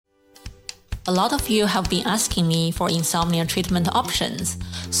A lot of you have been asking me for insomnia treatment options,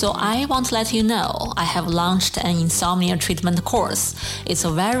 so I want to let you know I have launched an insomnia treatment course. It's a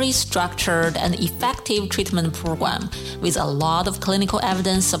very structured and effective treatment program with a lot of clinical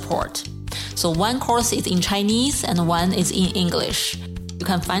evidence support. So one course is in Chinese and one is in English. You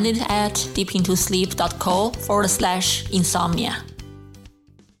can find it at deepintosleep.co/insomnia.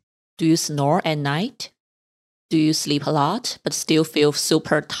 Do you snore at night? Do you sleep a lot but still feel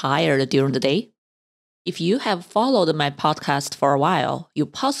super tired during the day? If you have followed my podcast for a while, you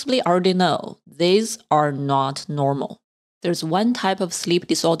possibly already know these are not normal. There's one type of sleep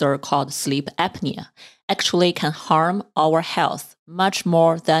disorder called sleep apnea. Actually can harm our health much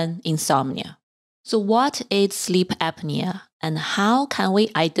more than insomnia. So what is sleep apnea and how can we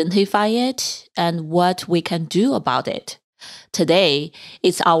identify it and what we can do about it? Today,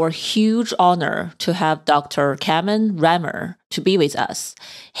 it's our huge honor to have Dr. Kamen Reimer to be with us.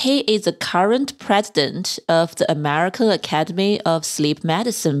 He is the current president of the American Academy of Sleep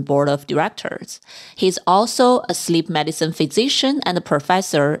Medicine Board of Directors. He's also a sleep medicine physician and a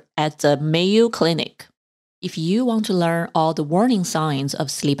professor at the Mayo Clinic. If you want to learn all the warning signs of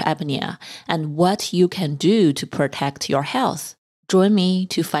sleep apnea and what you can do to protect your health, join me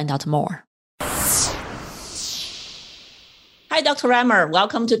to find out more. Hi, Dr. Reimer.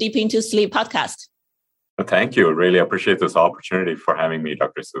 Welcome to Deep Into Sleep podcast. Thank you. Really appreciate this opportunity for having me,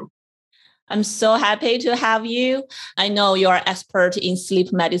 Dr. Su. I'm so happy to have you. I know you're an expert in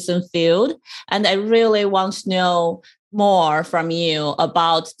sleep medicine field, and I really want to know more from you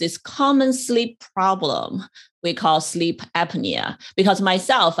about this common sleep problem we call sleep apnea. Because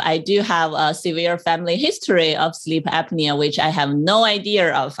myself, I do have a severe family history of sleep apnea, which I have no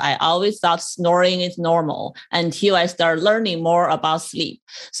idea of. I always thought snoring is normal until I started learning more about sleep.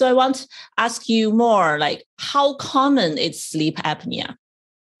 So I want to ask you more, like how common is sleep apnea?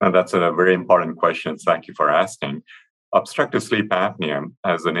 That's a very important question. Thank you for asking. Obstructive sleep apnea,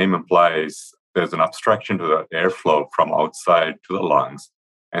 as the name implies, there's an obstruction to the airflow from outside to the lungs.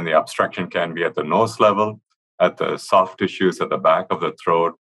 And the obstruction can be at the nose level, at the soft tissues at the back of the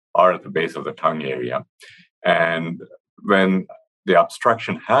throat, or at the base of the tongue area. And when the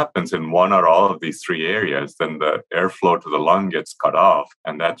obstruction happens in one or all of these three areas, then the airflow to the lung gets cut off,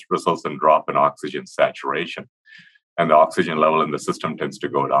 and that results in drop in oxygen saturation. And the oxygen level in the system tends to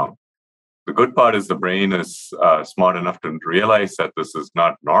go down. The good part is the brain is smart enough to realize that this is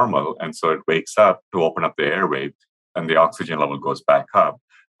not normal, and so it wakes up to open up the airway, and the oxygen level goes back up.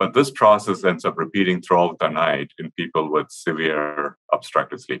 But this process ends up repeating throughout the night in people with severe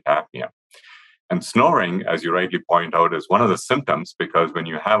obstructive sleep apnea. And snoring, as you rightly point out, is one of the symptoms because when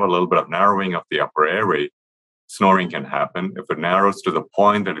you have a little bit of narrowing of the upper airway, snoring can happen. If it narrows to the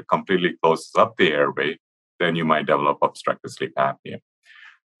point that it completely closes up the airway, then you might develop obstructive sleep apnea.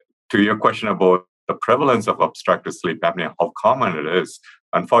 To your question about the prevalence of obstructive sleep apnea, how common it is,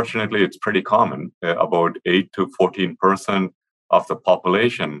 unfortunately, it's pretty common. About 8 to 14% of the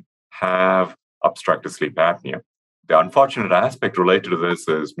population have obstructive sleep apnea. The unfortunate aspect related to this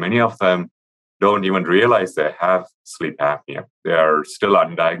is many of them don't even realize they have sleep apnea. They are still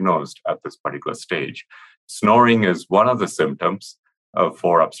undiagnosed at this particular stage. Snoring is one of the symptoms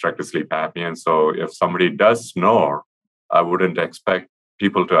for obstructive sleep apnea. And so if somebody does snore, I wouldn't expect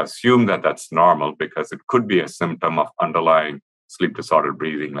people to assume that that's normal because it could be a symptom of underlying sleep disordered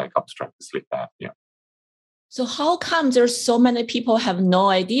breathing like obstructive sleep apnea. So how come there's so many people have no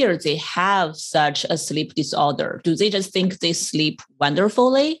idea they have such a sleep disorder? Do they just think they sleep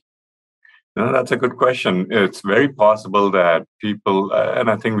wonderfully? No, that's a good question. It's very possible that people, and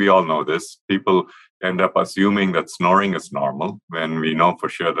I think we all know this, people end up assuming that snoring is normal when we know for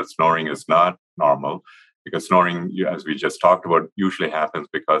sure that snoring is not normal because snoring, as we just talked about, usually happens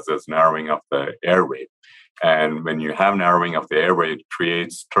because there's narrowing of the airway. And when you have narrowing of the airway, it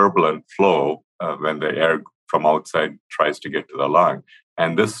creates turbulent flow when the air from outside tries to get to the lung.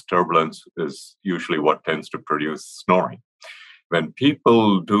 And this turbulence is usually what tends to produce snoring. When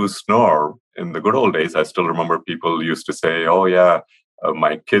people do snore, in the good old days, I still remember people used to say, oh yeah,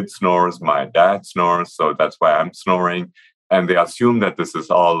 my kid snores, my dad snores, so that's why I'm snoring. And they assume that this is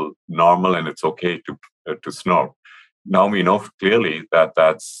all normal and it's okay to snore. Now we know clearly that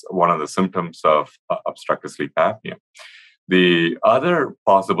that's one of the symptoms of obstructive sleep apnea. The other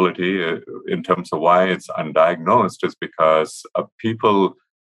possibility in terms of why it's undiagnosed is because people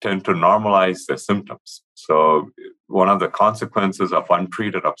tend to normalize their symptoms. So one of the consequences of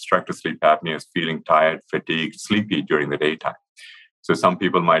untreated obstructive sleep apnea is feeling tired, fatigued, sleepy during the daytime. So some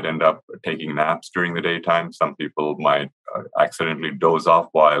people might end up taking naps during the daytime. Some people might accidentally doze off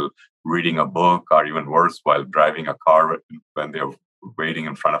while reading a book, or even worse, while driving a car when they're waiting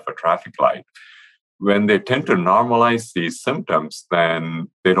in front of a traffic light. When they tend to normalize these symptoms, then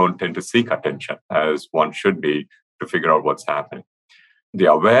they don't tend to seek attention as one should be to figure out what's happening. The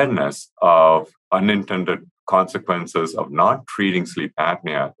awareness of unintended consequences of not treating sleep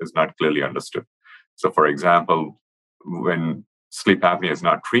apnea is not clearly understood. So, for example, when sleep apnea is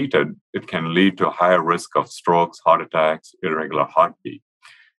not treated, it can lead to a higher risk of strokes, heart attacks, irregular heartbeat.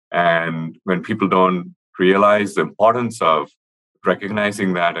 And when people don't realize the importance of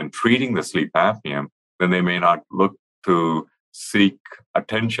recognizing that and treating the sleep apnea, then they may not look to seek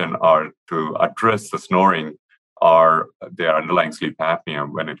attention or to address the snoring or their underlying sleep apnea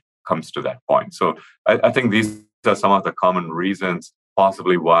when it comes to that point. So I think these are some of the common reasons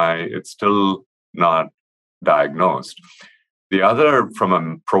possibly why it's still not diagnosed. The other, from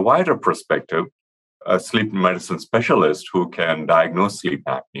a provider perspective, a sleep medicine specialist who can diagnose sleep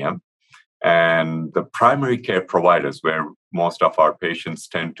apnea, and the primary care providers where most of our patients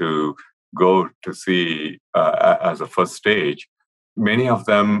tend to go to see as a first stage, many of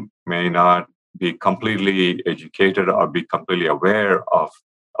them may not be completely educated or be completely aware of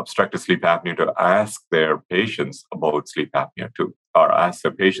obstructive sleep apnea to ask their patients about sleep apnea too, or ask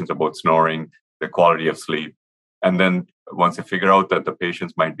their patients about snoring, the quality of sleep. And then once they figure out that the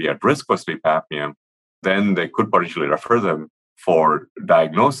patients might be at risk for sleep apnea, then they could potentially refer them for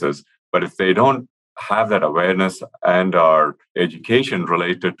diagnosis. But if they don't have that awareness and our education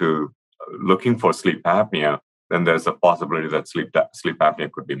related to looking for sleep apnea, then there's a possibility that sleep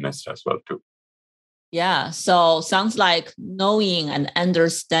apnea could be missed as well too. Yeah, so sounds like knowing and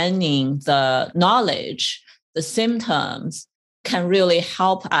understanding the knowledge, the symptoms can really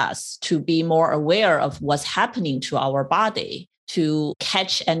help us to be more aware of what's happening to our body, to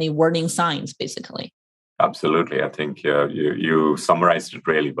catch any warning signs, basically. Absolutely. I think you summarized it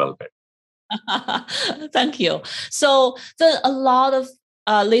really well there. Thank you. So a lot of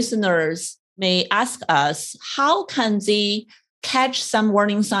listeners may ask us, how can they catch some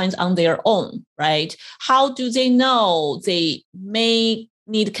warning signs on their own, right? How do they know they may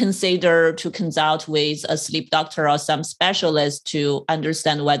need to consider to consult with a sleep doctor or some specialist to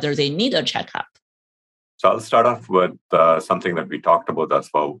understand whether they need a checkup? So I'll start off with something that we talked about as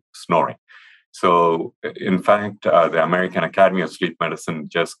well, snoring. So in fact, the American Academy of Sleep Medicine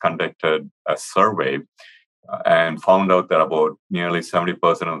just conducted a survey and found out that about nearly 70%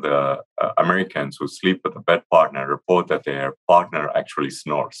 of the Americans who sleep with a bed partner report that their partner actually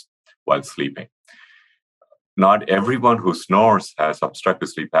snores while sleeping. Not everyone who snores has obstructive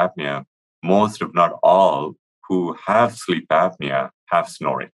sleep apnea. Most, if not all, who have sleep apnea have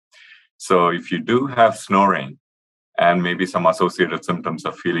snoring. So if you do have snoring and maybe some associated symptoms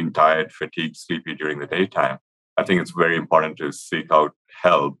of feeling tired, fatigued, sleepy during the daytime, I think it's very important to seek out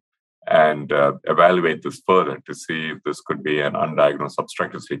help and evaluate this further to see if this could be an undiagnosed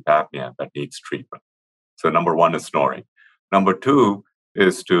obstructive sleep apnea that needs treatment. So number one is snoring. Number two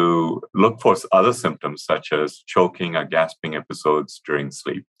is to look for other symptoms such as choking or gasping episodes during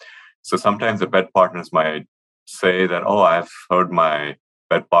sleep. So sometimes the bed partners might say that, oh, I've heard my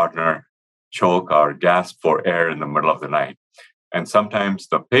bed partner choke or gasp for air in the middle of the night. And sometimes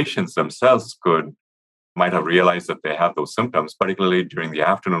the patients themselves might have realized that they have those symptoms, particularly during the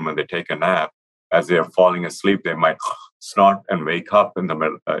afternoon when they take a nap. As they are falling asleep, they might snort and wake up in the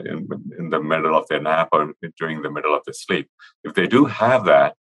middle of their nap or during the middle of their sleep. If they do have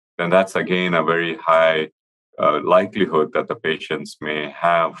that, then that's again a very high likelihood that the patients may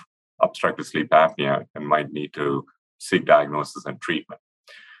have obstructive sleep apnea and might need to seek diagnosis and treatment.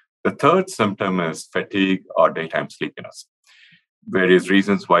 The third symptom is fatigue or daytime sleepiness. Various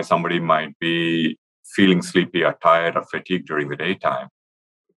reasons why somebody might be feeling sleepy or tired or fatigued during the daytime.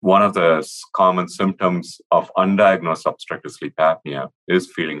 One of the common symptoms of undiagnosed obstructive sleep apnea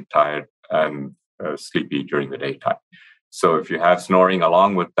is feeling tired and sleepy during the daytime. So if you have snoring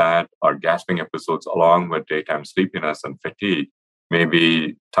along with that or gasping episodes along with daytime sleepiness and fatigue,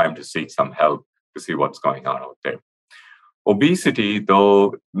 maybe time to seek some help to see what's going on out there. Obesity,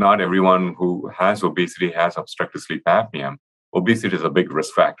 though not everyone who has obesity has obstructive sleep apnea, obesity is a big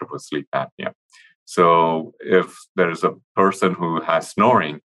risk factor for sleep apnea. So if there is a person who has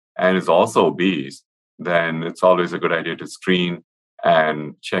snoring and is also obese, then it's always a good idea to screen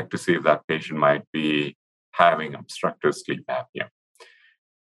and check to see if that patient might be having obstructive sleep apnea.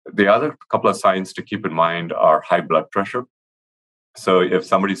 The other couple of signs to keep in mind are high blood pressure. So if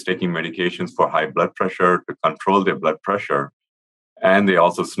somebody's taking medications for high blood pressure to control their blood pressure, and they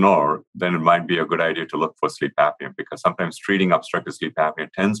also snore, then it might be a good idea to look for sleep apnea, because sometimes treating obstructive sleep apnea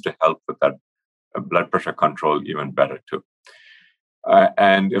tends to help with that blood pressure control even better too.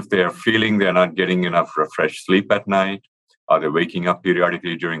 And if they're feeling they're not getting enough refreshed sleep at night, Are they waking up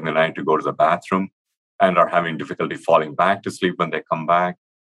periodically during the night to go to the bathroom and are having difficulty falling back to sleep when they come back?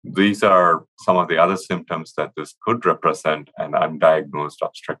 These are some of the other symptoms that this could represent an undiagnosed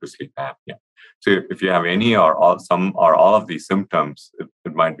obstructive sleep apnea. So if you have any or all, some or all of these symptoms,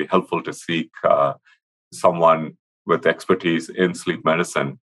 it might be helpful to seek someone with expertise in sleep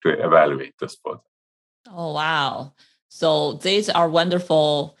medicine to evaluate this further. Oh, wow. So these are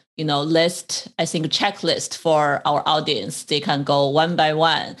wonderful, list, I think, checklist for our audience. They can go one by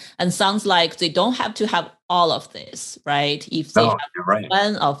one. And sounds like they don't have to have all of this, right? If they have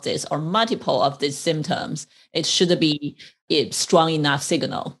one of this or multiple of these symptoms, it should be a strong enough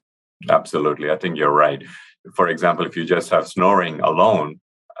signal. Absolutely. I think you're right. For example, if you just have snoring alone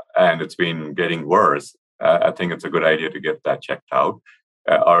and it's been getting worse, I think it's a good idea to get that checked out.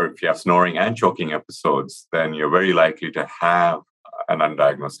 Or if you have snoring and choking episodes, then you're very likely to have an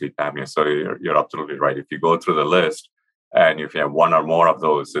undiagnosed sleep apnea. So you're absolutely right. If you go through the list and if you have one or more of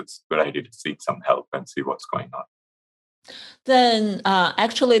those, it's a good idea to seek some help and see what's going on. Then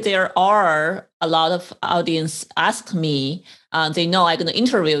actually there are a lot of audience ask me, they know I'm going to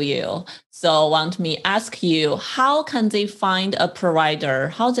interview you. So want me ask you, how can they find a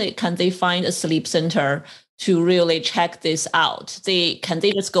provider? Can they find a sleep center to really check this out? Can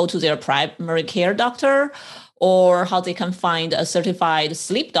they just go to their primary care doctor, or how they can find a certified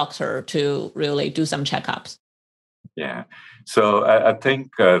sleep doctor to really do some checkups? Yeah. So I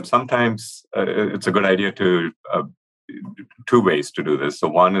think sometimes it's a good idea to two ways to do this. So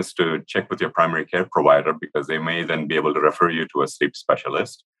one is to check with your primary care provider, because they may then be able to refer you to a sleep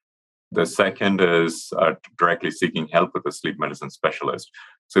specialist. The second is directly seeking help with a sleep medicine specialist.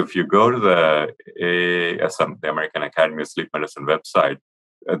 So if you go to the AASM, the American Academy of Sleep Medicine website,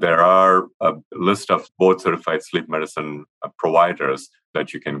 there are a list of board certified sleep medicine providers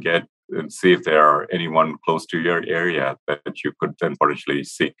that you can get and see if there are anyone close to your area that you could then potentially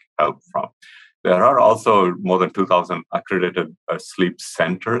seek help from. There are also more than 2,000 accredited sleep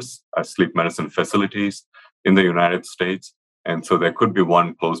centers, sleep medicine facilities in the United States. And so there could be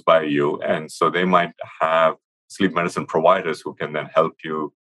one close by you. And so they might have sleep medicine providers who can then help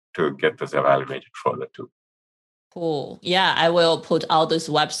you to get this evaluated further too. Cool. Yeah, I will put all these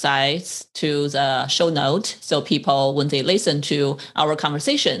websites to the show note. So people, when they listen to our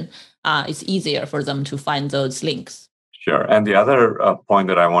conversation, it's easier for them to find those links. Sure. And the other point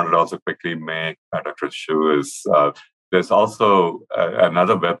that I wanted to also quickly make, Dr. Shu, is there's also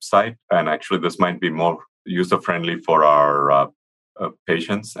another website, and actually this might be more user-friendly for our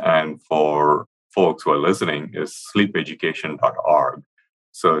patients and for folks who are listening, is sleepeducation.org.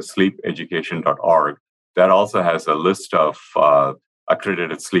 So sleepeducation.org. That also has a list of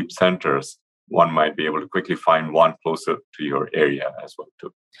accredited sleep centers. One might be able to quickly find one closer to your area as well,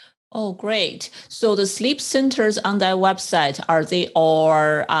 too. Oh, great. So the sleep centers on that website, are they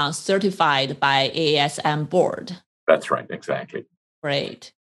all certified by AASM board? That's right. Exactly.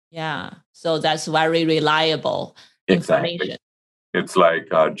 Great. Yeah. So that's very reliable information. It's like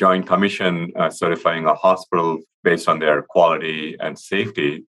a Joint Commission certifying a hospital based on their quality and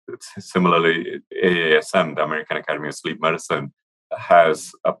safety. Similarly, AASM, the American Academy of Sleep Medicine,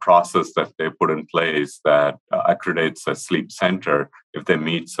 has a process that they put in place that accredits a sleep center if they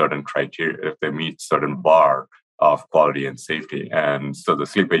meet certain criteria, if they meet certain bar of quality and safety. And so the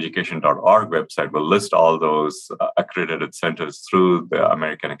sleepeducation.org website will list all those accredited centers through the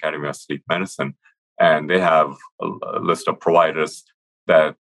American Academy of Sleep Medicine. And they have a list of providers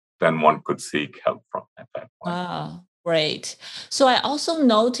that then one could seek help from at that point. Wow. Great. So I also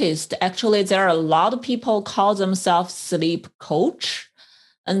noticed actually there are a lot of people call themselves sleep coach,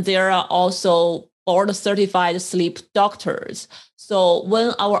 and there are also board certified sleep doctors. So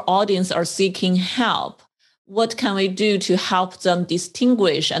when our audience are seeking help, what can we do to help them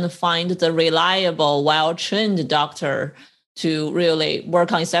distinguish and find the reliable, well-trained doctor to really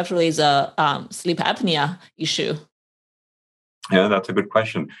work on, especially the sleep apnea issue? Yeah, that's a good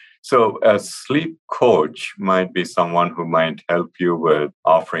question. So a sleep coach might be someone who might help you with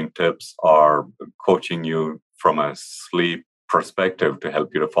offering tips or coaching you from a sleep perspective to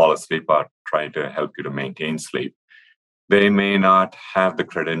help you to fall asleep or trying to help you to maintain sleep. They may not have the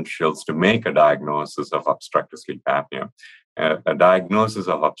credentials to make a diagnosis of obstructive sleep apnea. A diagnosis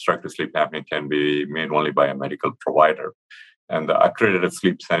of obstructive sleep apnea can be made only by a medical provider. And the accredited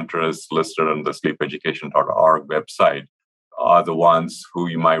sleep centers listed on the sleepeducation.org website are the ones who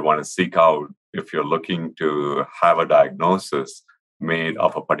you might want to seek out if you're looking to have a diagnosis made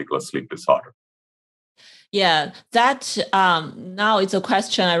of a particular sleep disorder. Yeah, that now it's a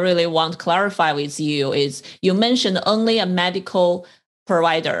question I really want to clarify with you is you mentioned only a medical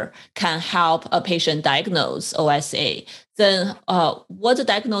provider can help a patient diagnose OSA, then what the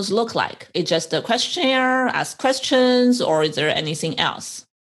diagnosis look like? It's just a questionnaire, ask questions, or is there anything else?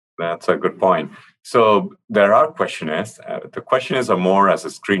 That's a good point. So there are questionnaires. The questionnaires are more as a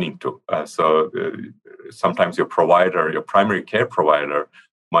screening tool. Sometimes your primary care provider,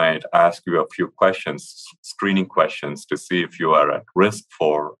 might ask you a few questions, screening questions, to see if you are at risk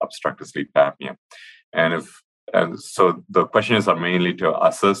for obstructive sleep apnea. And so the questionnaires are mainly to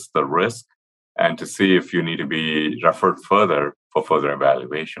assess the risk and to see if you need to be referred further for further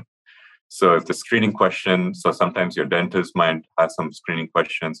evaluation. So if the screening question, so sometimes your dentist might have some screening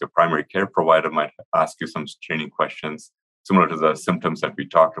questions, your primary care provider might ask you some screening questions, similar to the symptoms that we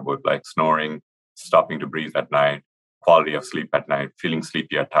talked about, like snoring, stopping to breathe at night, quality of sleep at night, feeling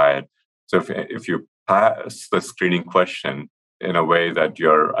sleepy or tired. So if you pass the screening question in a way that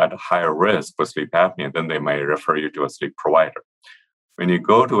you're at a higher risk for sleep apnea, then they may refer you to a sleep provider. When you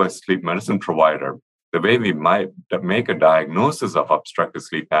go to a sleep medicine provider, the way we might make a diagnosis of obstructive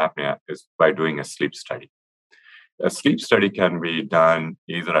sleep apnea is by doing a sleep study. A sleep study can be done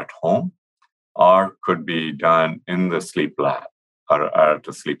either at home or could be done in the sleep lab or at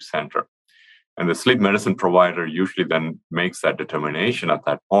a sleep center. And the sleep medicine provider usually then makes that determination at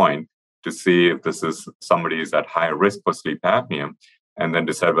that point to see if this is somebody is at higher risk for sleep apnea, and then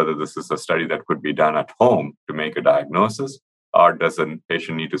decide whether this is a study that could be done at home to make a diagnosis, or does a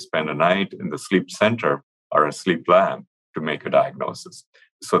patient need to spend a night in the sleep center or a sleep lab to make a diagnosis.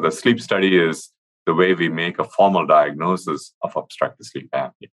 So the sleep study is the way we make a formal diagnosis of obstructive sleep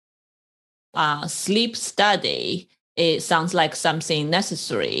apnea. Sleep study, it sounds like something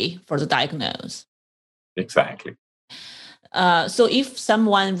necessary for the diagnosis. Exactly. So if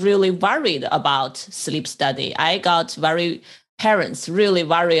someone really worried about sleep study, I got parents really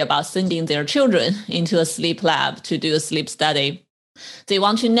worry about sending their children into a sleep lab to do a sleep study. They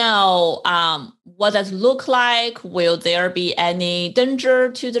want to know what does it look like? Will there be any danger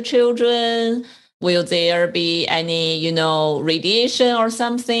to the children? Will there be any, radiation or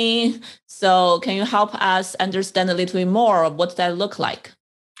something? So can you help us understand a little bit more of what that look like?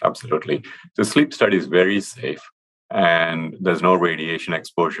 Absolutely. The sleep study is very safe and there's no radiation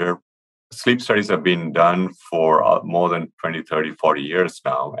exposure. Sleep studies have been done for more than 20, 30, 40 years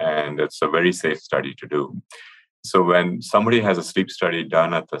now, and it's a very safe study to do. So when somebody has a sleep study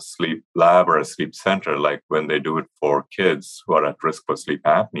done at the sleep lab or a sleep center, like when they do it for kids who are at risk for sleep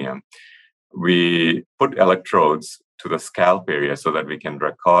apnea, we put electrodes to the scalp area so that we can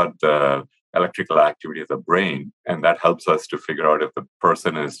record the electrical activity of the brain. And that helps us to figure out if the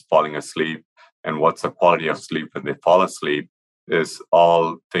person is falling asleep and what's the quality of sleep when they fall asleep, is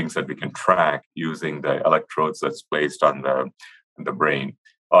all things that we can track using the electrodes that's placed on the brain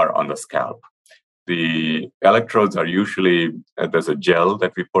or on the scalp. The electrodes are usually, there's a gel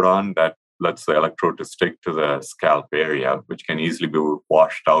that we put on that lets the electrode to stick to the scalp area, which can easily be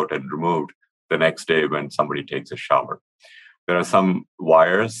washed out and removed the next day when somebody takes a shower. There are some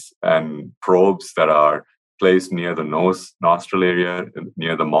wires and probes that are placed near the nostril area,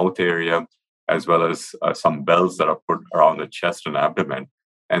 near the mouth area, as well as some bells that are put around the chest and abdomen.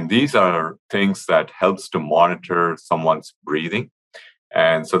 And these are things that helps to monitor someone's breathing.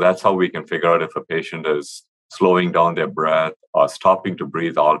 And so that's how we can figure out if a patient is slowing down their breath or stopping to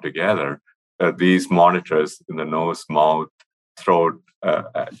breathe altogether. These monitors in the nose, mouth, throat,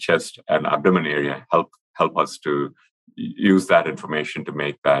 chest, and abdomen area help us to use that information to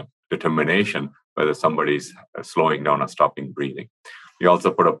make that determination whether somebody's slowing down or stopping breathing. We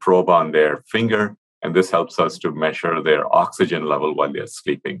also put a probe on their finger, and this helps us to measure their oxygen level while they're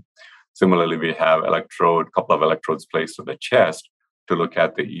sleeping. Similarly, we have a couple of electrodes placed on the chest to look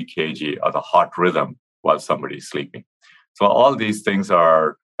at the EKG or the heart rhythm while somebody's sleeping. So all these things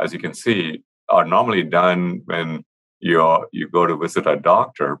are, as you can see, are normally done when you go to visit a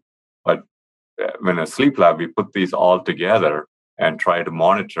doctor. But when a sleep lab, we put these all together and try to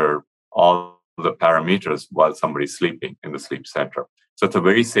monitor all the parameters while somebody's sleeping in the sleep center. So it's a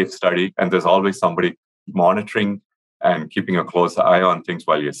very safe study, and there's always somebody monitoring and keeping a close eye on things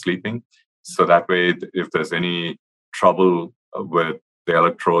while you're sleeping. So that way, if there's any trouble with the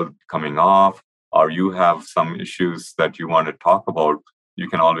electrode coming off, or you have some issues that you want to talk about, you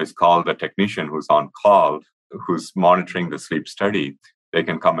can always call the technician who's on call, who's monitoring the sleep study. They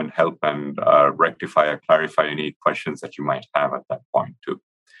can come and help and rectify or clarify any questions that you might have at that point too.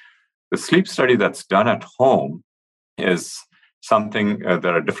 The sleep study that's done at home is something,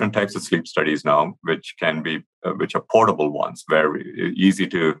 there are different types of sleep studies now, which are portable ones, very easy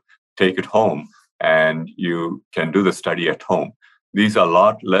to take it home, and you can do the study at home. These are a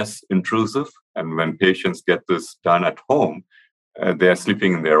lot less intrusive, and when patients get this done at home, they are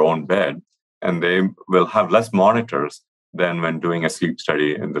sleeping in their own bed, and they will have less monitors than when doing a sleep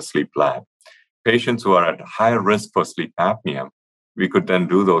study in the sleep lab. Patients who are at higher risk for sleep apnea, we could then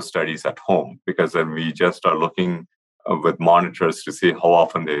do those studies at home, because then we just are looking with monitors to see how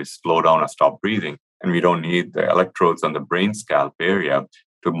often they slow down or stop breathing. And we don't need the electrodes on the brain scalp area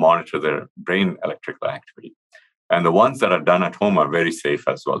to monitor their brain electrical activity. And the ones that are done at home are very safe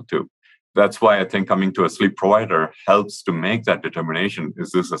as well, too. That's why I think coming to a sleep provider helps to make that determination.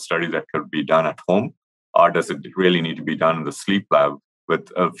 Is this a study that could be done at home, or does it really need to be done in the sleep lab with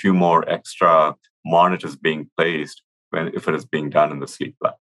a few more extra monitors being placed if it is being done in the sleep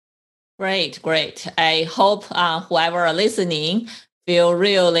lab? Great, great. I hope whoever are listening feel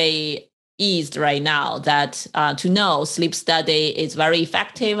really eased right now that to know sleep study is very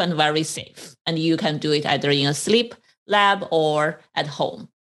effective and very safe, and you can do it either in a sleep lab or at home.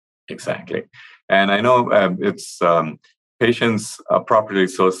 Exactly. And I know it's patients properly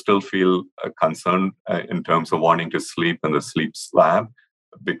so still feel concerned in terms of wanting to sleep in the sleep lab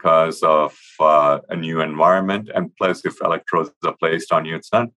because of a new environment. And plus, if electrodes are placed on you,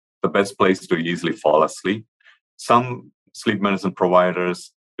 it's not the best place to easily fall asleep. Some sleep medicine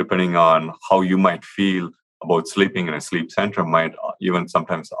providers, depending on how you might feel about sleeping in a sleep center, might even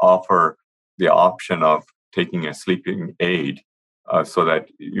sometimes offer the option of taking a sleeping aid so that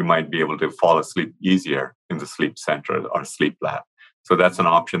you might be able to fall asleep easier in the sleep center or sleep lab. So that's an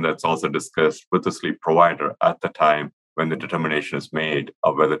option that's also discussed with the sleep provider at the time when the determination is made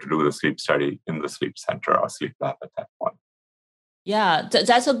of whether to do the sleep study in the sleep center or sleep lab at that point. Yeah,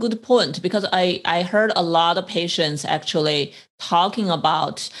 that's a good point, because I heard a lot of patients actually talking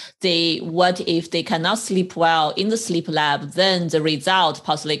about what if they cannot sleep well in the sleep lab, then the result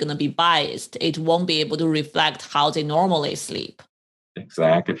possibly going to be biased. It won't be able to reflect how they normally sleep.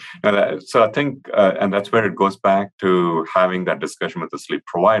 Exactly. So I think, and that's where it goes back to having that discussion with the sleep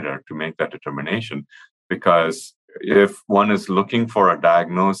provider to make that determination. Because if one is looking for a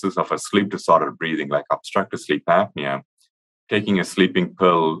diagnosis of a sleep disordered breathing, like obstructive sleep apnea, taking a sleeping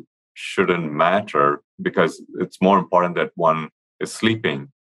pill shouldn't matter, because it's more important that one is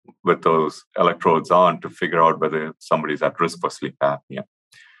sleeping with those electrodes on to figure out whether somebody's at risk for sleep apnea.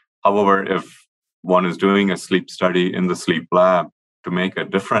 However, if one is doing a sleep study in the sleep lab to make a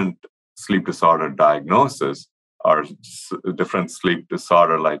different sleep disorder diagnosis or different sleep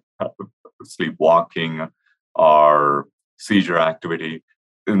disorder like sleepwalking or seizure activity,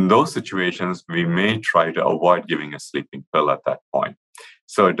 in those situations, we may try to avoid giving a sleeping pill at that point.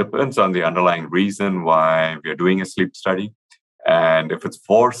 So it depends on the underlying reason why we are doing a sleep study. And if it's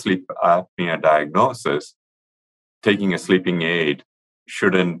for sleep apnea diagnosis, taking a sleeping aid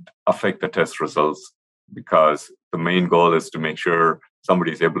shouldn't affect the test results, because the main goal is to make sure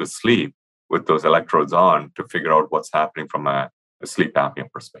somebody is able to sleep with those electrodes on to figure out what's happening from a sleep apnea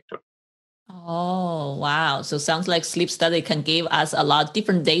perspective. Oh, wow. So sounds like sleep study can give us a lot of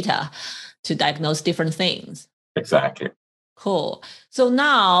different data to diagnose different things. Exactly. Cool. So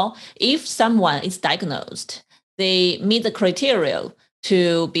now, if someone is diagnosed, they meet the criteria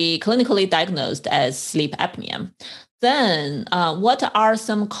to be clinically diagnosed as sleep apnea, then what are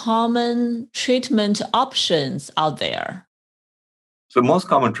some common treatment options out there? So the most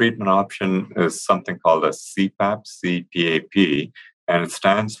common treatment option is something called a CPAP, CPAP, and it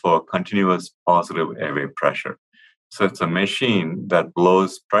stands for continuous positive airway pressure. So it's a machine that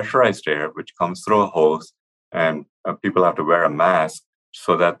blows pressurized air, which comes through a hose, and people have to wear a mask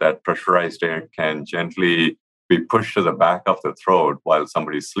so that that pressurized air can gently be pushed to the back of the throat while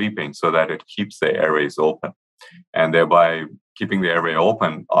somebody's sleeping, so that it keeps the airways open. And thereby keeping the airway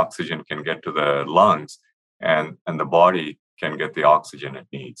open, oxygen can get to the lungs, and the body can get the oxygen it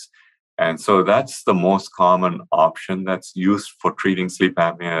needs. And so that's the most common option that's used for treating sleep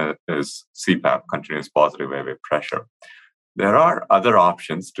apnea is CPAP, continuous positive airway pressure. There are other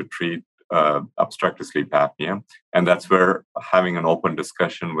options to treat obstructive sleep apnea, and that's where having an open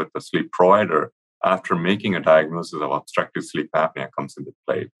discussion with the sleep provider after making a diagnosis of obstructive sleep apnea comes into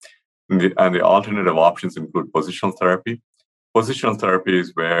play. And the alternative options include positional therapy. Positional therapy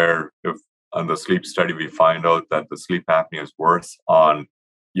is where, if on the sleep study we find out that the sleep apnea is worse on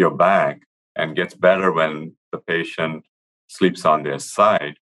your back and gets better when the patient sleeps on their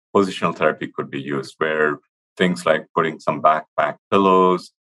side, positional therapy could be used, where things like putting some backpack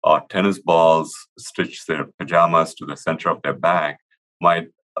pillows or tennis balls, stitch their pajamas to the center of their back might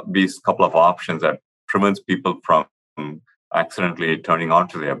be a couple of options that prevents people from accidentally turning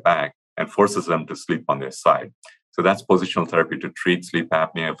onto their back and forces them to sleep on their side. So that's positional therapy to treat sleep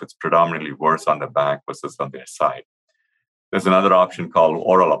apnea if it's predominantly worse on the back versus on their side. There's another option called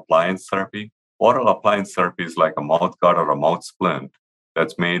oral appliance therapy. oral appliance therapy is like a mouth guard or a mouth splint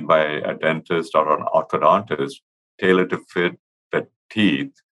that's made by a dentist or an orthodontist, tailored to fit the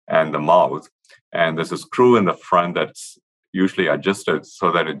teeth and the mouth. And there's a screw in the front that's usually adjusted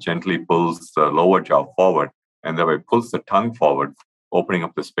so that it gently pulls the lower jaw forward and that way pulls the tongue forward, opening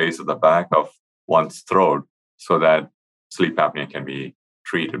up the space at the back of one's throat so that sleep apnea can be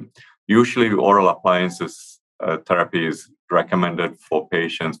treated. Usually, oral appliances therapy is recommended for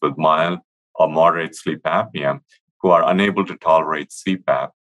patients with mild or moderate sleep apnea who are unable to tolerate CPAP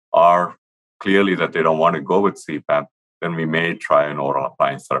or clearly that they don't want to go with CPAP, then we may try an oral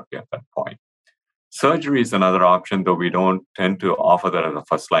appliance therapy at that point. Surgery is another option, though we don't tend to offer that as a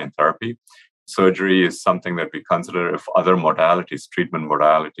first-line therapy. Surgery is something that we consider if other modalities, treatment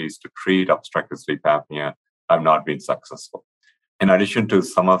modalities to treat obstructive sleep apnea have not been successful. In addition to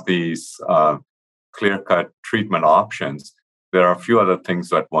some of these clear-cut treatment options, there are a few other things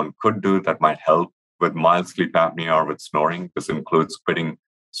that one could do that might help with mild sleep apnea or with snoring. This includes quitting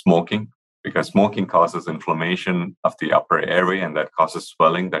smoking, because smoking causes inflammation of the upper airway and that causes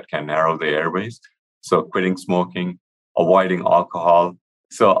swelling that can narrow the airways. So quitting smoking, avoiding alcohol.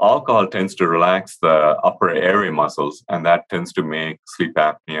 So alcohol tends to relax the upper airway muscles, and that tends to make sleep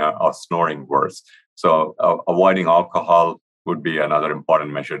apnea or snoring worse. So avoiding alcohol would be another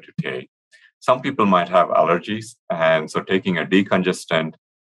important measure to take. Some people might have allergies, and so taking a decongestant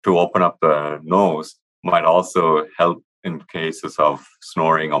to open up the nose might also help in cases of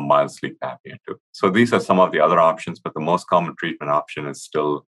snoring or mild sleep apnea too. So these are some of the other options, but the most common treatment option is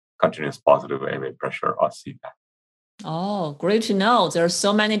still continuous positive airway pressure or CPAP. Oh, great to know. There are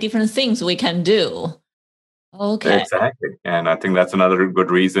so many different things we can do. Okay. Exactly. And I think that's another good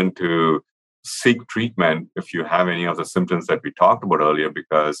reason to seek treatment if you have any of the symptoms that we talked about earlier,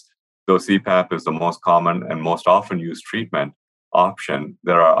 because though CPAP is the most common and most often used treatment option,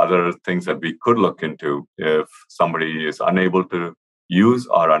 there are other things that we could look into if somebody is unable to use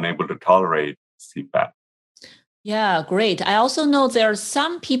or unable to tolerate CPAP. Yeah, great. I also know there are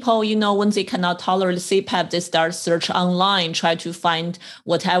some people, when they cannot tolerate CPAP, they start search online, try to find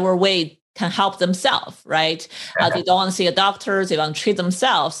whatever way can help themselves, right? They don't want to see a doctor, they want to treat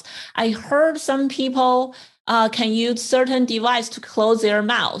themselves. I heard some people can use certain device to close their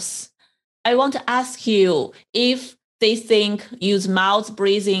mouth. I want to ask you if they think use mouth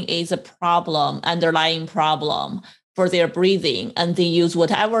breathing is a problem, underlying problem for their breathing, and they use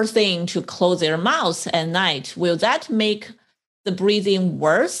whatever thing to close their mouth at night, will that make the breathing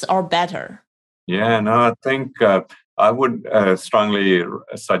worse or better? Yeah, no, I think I would strongly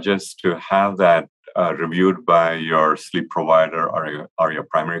suggest to have that reviewed by your sleep provider or your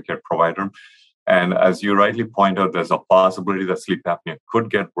primary care provider. And as you rightly point out, there's a possibility that sleep apnea could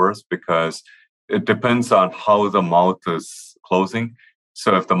get worse because it depends on how the mouth is closing.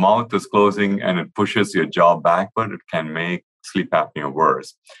 So if the mouth is closing and it pushes your jaw backward, it can make sleep apnea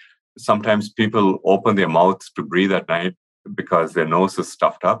worse. Sometimes people open their mouths to breathe at night because their nose is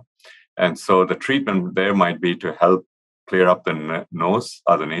stuffed up. And so the treatment there might be to help clear up the nose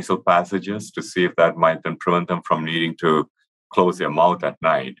or the nasal passages to see if that might then prevent them from needing to close their mouth at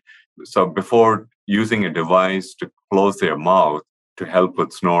night. So before using a device to close their mouth to help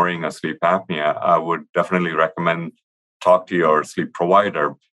with snoring or sleep apnea, I would definitely recommend talk to your sleep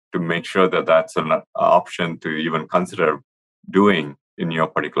provider to make sure that that's an option to even consider doing in your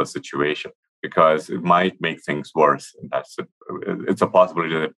particular situation, because it might make things worse. And it's a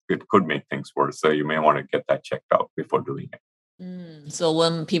possibility that it could make things worse. So you may want to get that checked out before doing it. So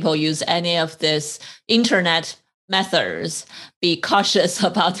when people use any of this internet methods, be cautious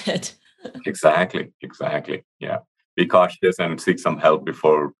about it. Exactly. Yeah. Be cautious and seek some help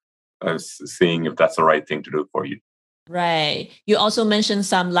before seeing if that's the right thing to do for you. Right. You also mentioned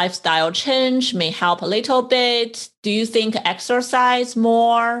some lifestyle change may help a little bit. Do you think exercise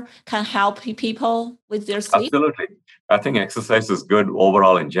more can help people with their sleep? Absolutely. I think exercise is good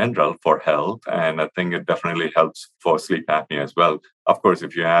overall in general for health, and I think it definitely helps for sleep apnea as well. Of course,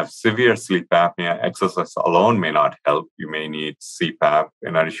 if you have severe sleep apnea, exercise alone may not help. You may need CPAP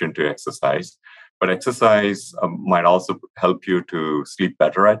in addition to exercise. But exercise might also help you to sleep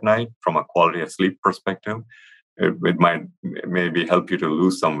better at night from a quality of sleep perspective. It might maybe help you to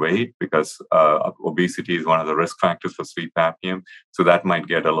lose some weight because obesity is one of the risk factors for sleep apnea. So that might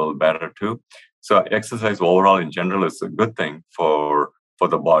get a little better too. So exercise overall in general is a good thing for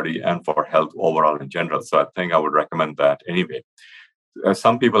the body and for health overall in general. So I think I would recommend that anyway.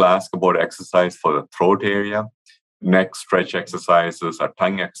 Some people ask about exercise for the throat area, neck stretch exercises or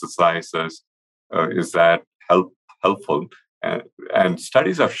tongue exercises. Is that helpful? And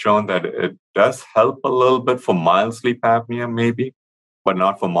studies have shown that it does help a little bit for mild sleep apnea, maybe, but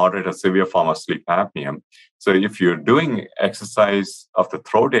not for moderate or severe form of sleep apnea. So if you're doing exercise of the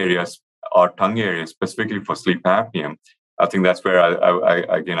throat areas or tongue area specifically for sleep apnea, I think that's where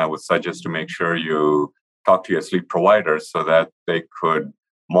I would suggest to make sure you talk to your sleep provider so that they could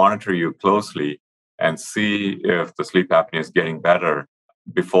monitor you closely and see if the sleep apnea is getting better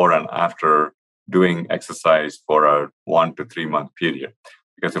before and after doing exercise for a 1 to 3 month period.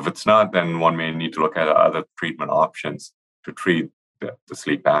 Because if it's not, then one may need to look at other treatment options to treat the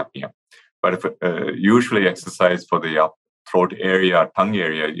sleep apnea. But if usually exercise for the throat area, tongue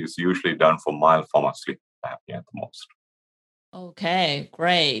area is usually done for mild form of sleep apnea at the most. Okay,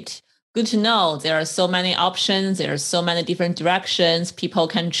 great. Good to know. There are so many options. There are so many different directions people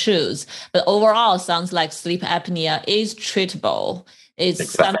can choose. But overall, sounds like sleep apnea is treatable.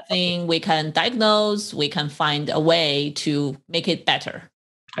 It's something we can diagnose. We can find a way to make it better.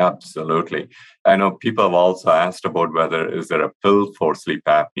 Absolutely. I know people have also asked about whether is there a pill for sleep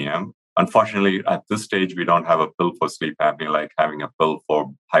apnea. Unfortunately, at this stage, we don't have a pill for sleep apnea, like having a pill for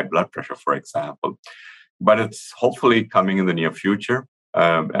high blood pressure, for example. But it's hopefully coming in the near future.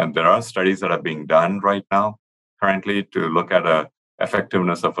 And there are studies that are being done right now, currently, to look at the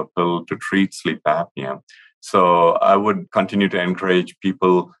effectiveness of a pill to treat sleep apnea. So I would continue to encourage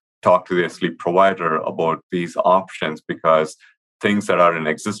people talk to their sleep provider about these options, because things that are in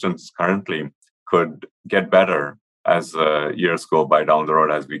existence currently could get better as years go by down the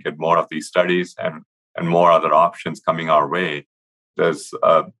road, as we get more of these studies and more other options coming our way. There's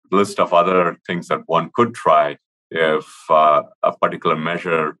a list of other things that one could try if a particular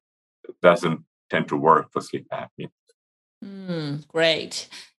measure doesn't tend to work for sleep apnea. Great.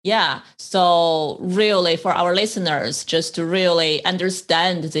 Yeah. So really for our listeners, just to really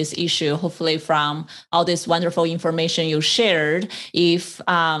understand this issue, hopefully from all this wonderful information you shared, if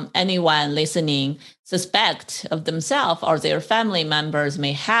anyone listening suspect of themselves or their family members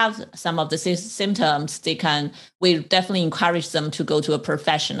may have some of the symptoms, we definitely encourage them to go to a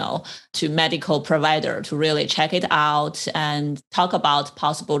professional, to medical provider, to really check it out and talk about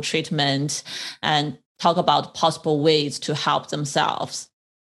possible treatment and talk about possible ways to help themselves.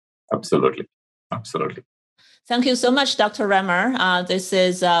 Absolutely. Absolutely. Thank you so much, Dr. Remer. This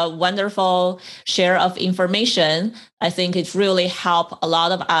is a wonderful share of information. I think it really helped a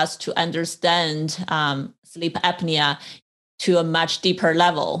lot of us to understand sleep apnea to a much deeper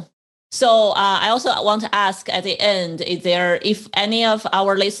level. So I also want to ask at the end, if any of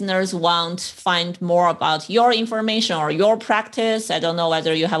our listeners want to find more about your information or your practice, I don't know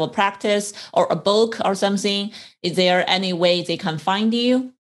whether you have a practice or a book or something, is there any way they can find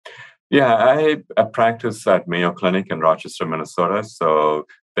you? Yeah, I practice at Mayo Clinic in Rochester, Minnesota, so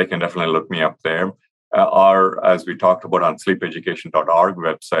they can definitely look me up there. Or as we talked about on sleepeducation.org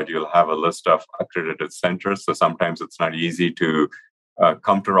website, you'll have a list of accredited centers. So sometimes it's not easy to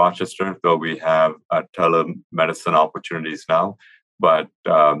come to Rochester, though we have telemedicine opportunities now. But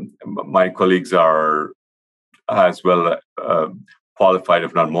my colleagues are as well qualified,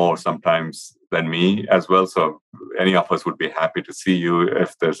 if not more, sometimes than me as well. So any of us would be happy to see you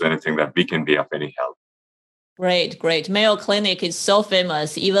if there's anything that we can be of any help. Great. Mayo Clinic is so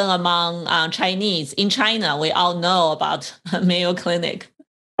famous, even among Chinese. In China, we all know about Mayo Clinic.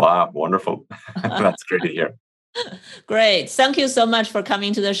 Wow, wonderful. That's great to hear. Great. Thank you so much for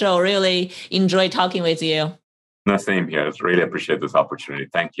coming to the show. Really enjoy talking with you. No, same here. I really appreciate this opportunity.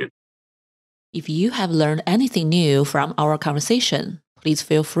 Thank you. If you have learned anything new from our conversation, please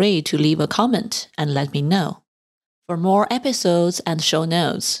feel free to leave a comment and let me know. For more episodes and show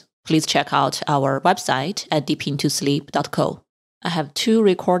notes, please check out our website at deepintosleep.co. I have 2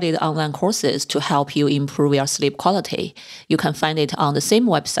 recorded online courses to help you improve your sleep quality. You can find it on the same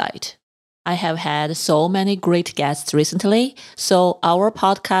website. I have had so many great guests recently, so our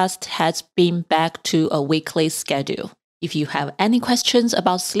podcast has been back to a weekly schedule. If you have any questions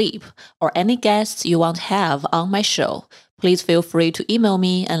about sleep or any guests you want to have on my show, please feel free to email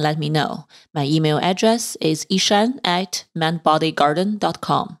me and let me know. My email address is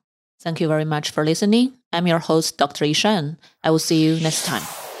yishan@mindbodygarden.com. Thank you very much for listening. I'm your host, Dr. Yishan. I will see you next time.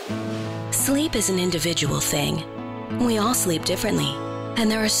 Sleep is an individual thing. We all sleep differently,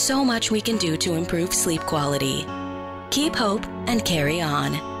 and there is so much we can do to improve sleep quality. Keep hope and carry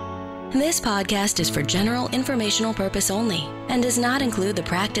on. This podcast is for general informational purpose only and does not include the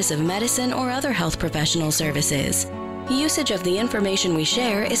practice of medicine or other health professional services. Usage of the information we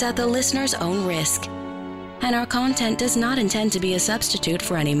share is at the listener's own risk, and our content does not intend to be a substitute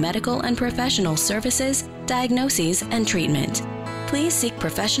for any medical and professional services, diagnoses, and treatment. Please seek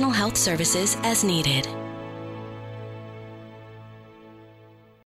professional health services as needed.